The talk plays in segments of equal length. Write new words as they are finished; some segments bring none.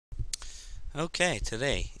Okay,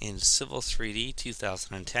 today in Civil 3D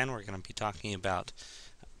 2010 we're going to be talking about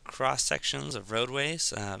cross sections of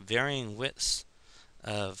roadways, varying widths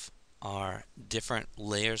of our different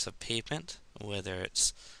layers of pavement, whether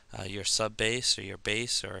it's your sub-base or your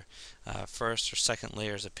base or first or second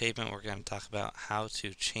layers of pavement. We're going to talk about how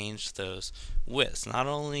to change those widths, not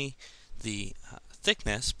only the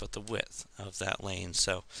thickness but the width of that lane.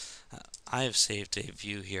 So I have saved a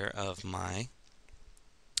view here of my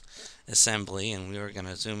assembly, and we were going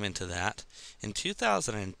to zoom into that. In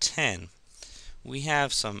 2010, we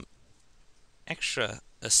have some extra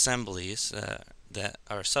assemblies that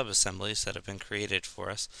are sub-assemblies that have been created for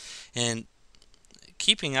us, and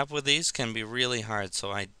keeping up with these can be really hard,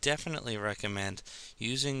 so I definitely recommend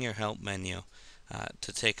using your help menu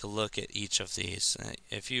to take a look at each of these.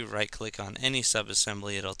 If you right click on any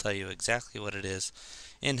sub-assembly, it'll tell you exactly what it is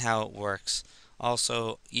and how it works.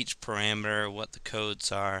 Also, each parameter, what the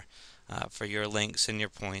codes are for your links and your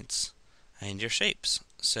points and your shapes.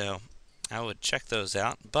 So I would check those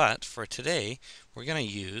out, but for today we're going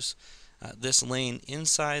to use this lane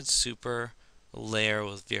inside super layer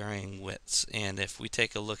with varying widths, and if we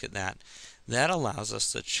take a look at that, that allows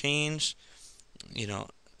us to change,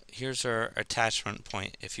 here's our attachment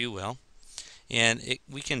point, if you will, and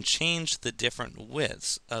we can change the different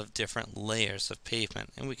widths of different layers of pavement,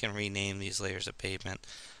 and we can rename these layers of pavement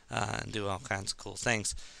and do all kinds of cool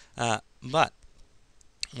things. But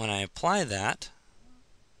when I apply that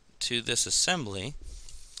to this assembly,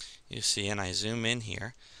 you see, and I zoom in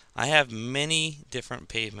here, I have many different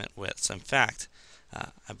pavement widths. In fact,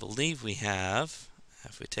 I believe we have,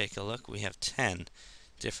 if we take a look, we have 10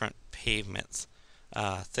 different pavement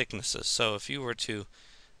thicknesses. So if you were to,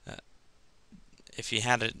 if you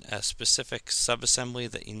had a specific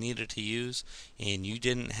subassembly that you needed to use and you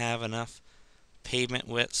didn't have enough pavement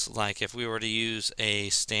widths, like if we were to use a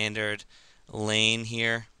standard lane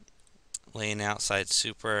here, lane outside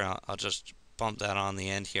super, I'll just bump that on the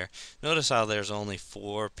end here. Notice how there's only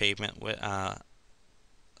 4 pavement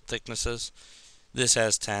thicknesses. This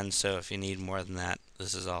has 10, so if you need more than that,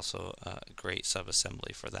 this is also a great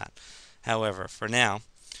subassembly for that. However, for now,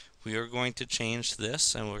 we are going to change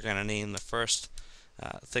this, and we're going to name the first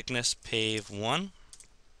thickness Pave 1.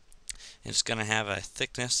 It's going to have a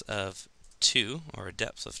thickness of 2, or a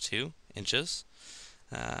depth of 2 inches.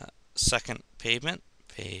 Second pavement,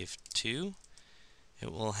 Pave 2,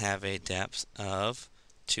 it will have a depth of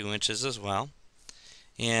 2 inches as well.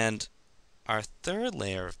 And our third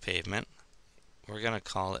layer of pavement, we're going to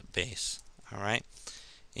call it base. Alright,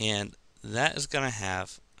 and that is going to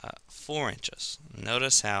have 4 inches.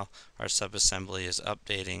 Notice how our subassembly is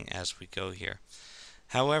updating as we go here.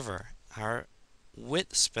 However, our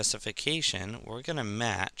width specification, we're going to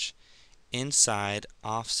match inside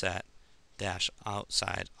offset dash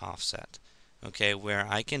outside offset. Okay, where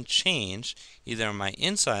I can change either my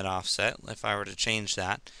inside offset, if I were to change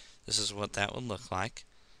that, this is what that would look like.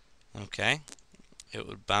 Okay, it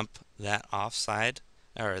would bump that offside,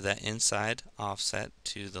 or that inside offset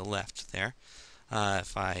to the left there.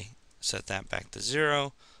 If I set that back to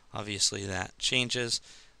 0, obviously that changes.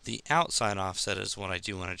 The outside offset is what I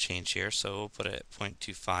do want to change here, so we'll put it at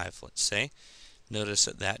 0.25, let's say. Notice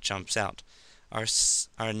that that jumps out.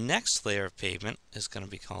 Our next layer of pavement is going to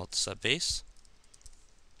be called subbase,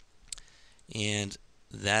 and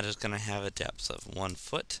that is going to have a depth of 1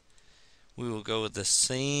 foot. We will go with the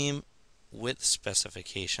same width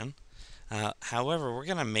specification. However, we're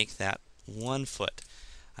going to make that 1 foot.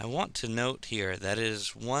 I want to note here that it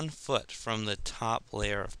is 1 foot from the top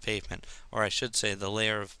layer of pavement, or I should say the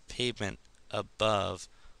layer of pavement above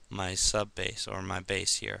my subbase, or my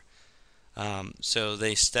base here. So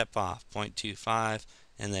they step off 0.25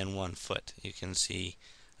 and then 1 foot. You can see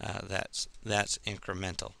that's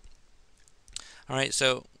incremental. Alright,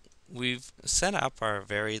 so we've set up our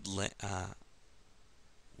varied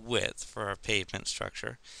width for our pavement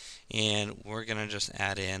structure, and we're going to just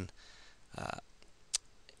add in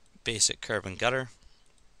basic curb and gutter,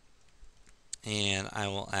 and I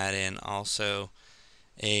will add in also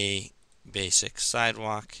a basic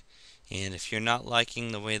sidewalk. And if you're not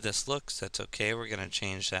liking the way this looks, that's okay. We're going to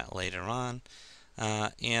change that later on.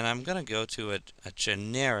 And I'm going to go to a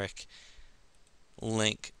generic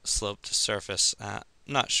link slope to surface.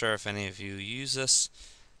 Not sure if any of you use this.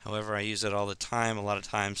 However, I use it all the time. A lot of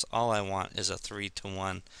times all I want is a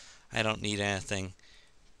 3-to-1. I don't need anything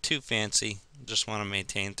too fancy. Just want to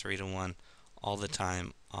maintain 3-to-1 all the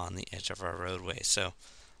time on the edge of our roadway. So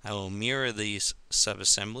I will mirror these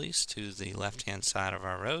sub-assemblies to the left-hand side of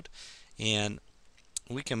our road, and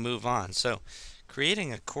we can move on. So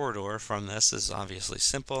creating a corridor from this is obviously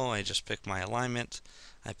simple. I just pick my alignment.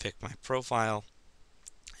 I pick my profile,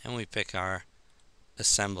 and we pick our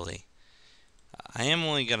assembly. I am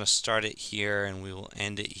only going to start it here, and we will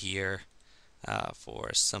end it here for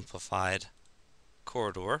a simplified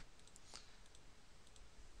corridor.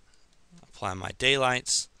 Apply my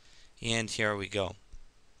daylights, and here we go.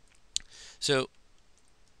 So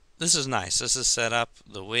this is nice. This is set up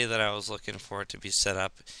the way that I was looking for it to be set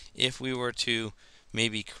up. If we were to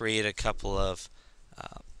maybe create a couple of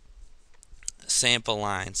sample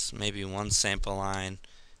lines, maybe one sample line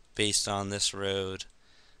based on this road,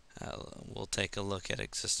 we'll take a look at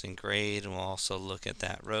existing grade, and we'll also look at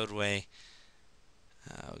that roadway.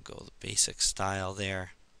 We'll go the basic style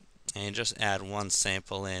there, and just add one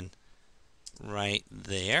sample in right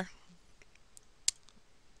there.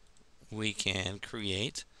 We can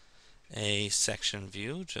create a section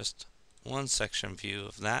view, just one section view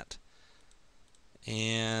of that,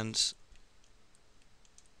 and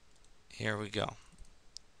here we go.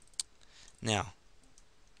 Now,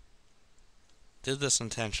 did this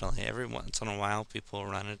intentionally. Every once in a while people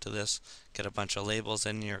run into this, get a bunch of labels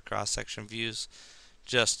in your cross-section views.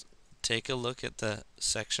 Just take a look at the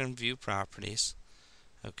section view properties.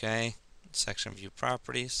 Okay, section view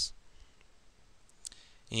properties,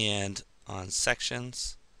 and on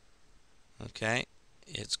sections, okay,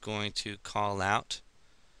 it's going to call out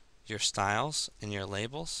your styles and your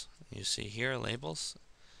labels. You see here labels.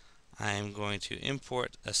 I am going to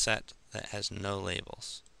import a set that has no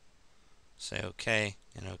labels. Say OK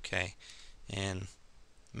and OK, and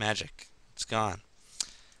magic, it's gone.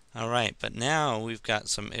 Alright, but now we've got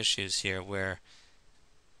some issues here where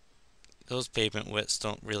those pavement widths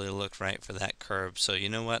don't really look right for that curb. So you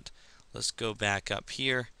know what? Let's go back up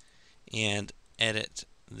here and edit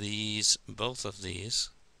these, both of these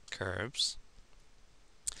curbs,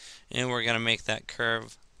 and we're going to make that curb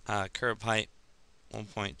height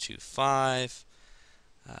 1.25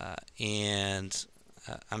 and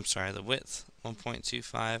I'm sorry, the width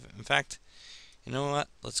 1.25. In fact, you know what?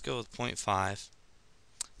 Let's go with 0.5.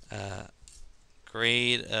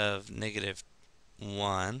 Grade of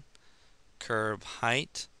 -1. Curb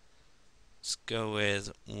height, let's go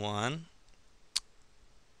with 1.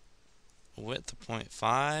 Width of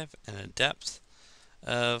 0.5 and a depth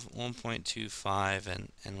of 1.25,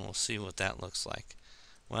 and we'll see what that looks like.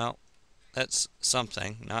 Well, that's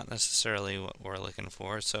something, not necessarily what we're looking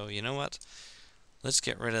for. So you know what? Let's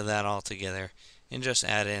get rid of that altogether and just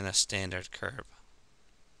add in a standard curb.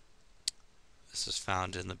 This is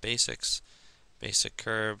found in the basics, basic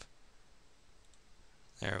curb.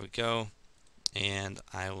 There we go. And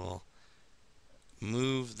I will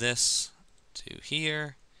move this to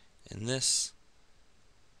here and this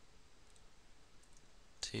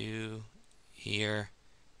to here,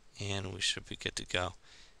 and we should be good to go.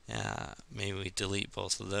 Maybe we delete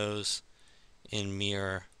both of those and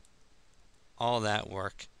mirror all that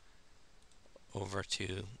work over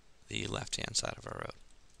to the left-hand side of our road.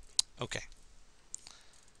 Okay.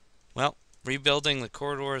 Well, rebuilding the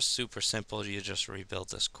corridor is super simple. You just rebuild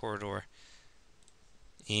this corridor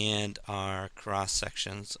and our cross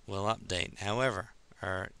sections will update. However,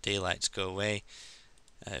 our daylights go away.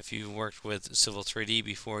 If you've worked with Civil 3D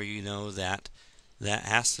before, you know that that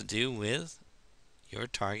has to do with your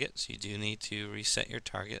targets. You do need to reset your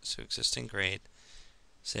targets to existing grade.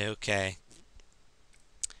 Say OK.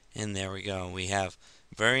 And there we go. We have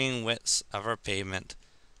varying widths of our pavement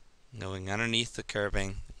going underneath the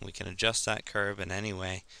curbing. We can adjust that curb in any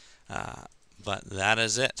way, but that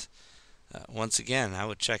is it. Once again, I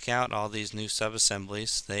would check out all these new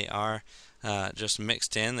sub-assemblies. They are just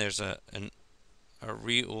mixed in. There's a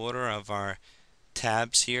reorder of our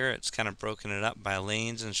tabs here. It's kind of broken it up by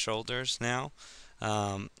lanes and shoulders now,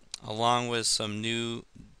 along with some new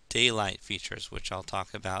daylight features, which I'll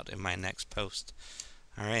talk about in my next post.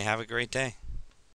 All right, have a great day.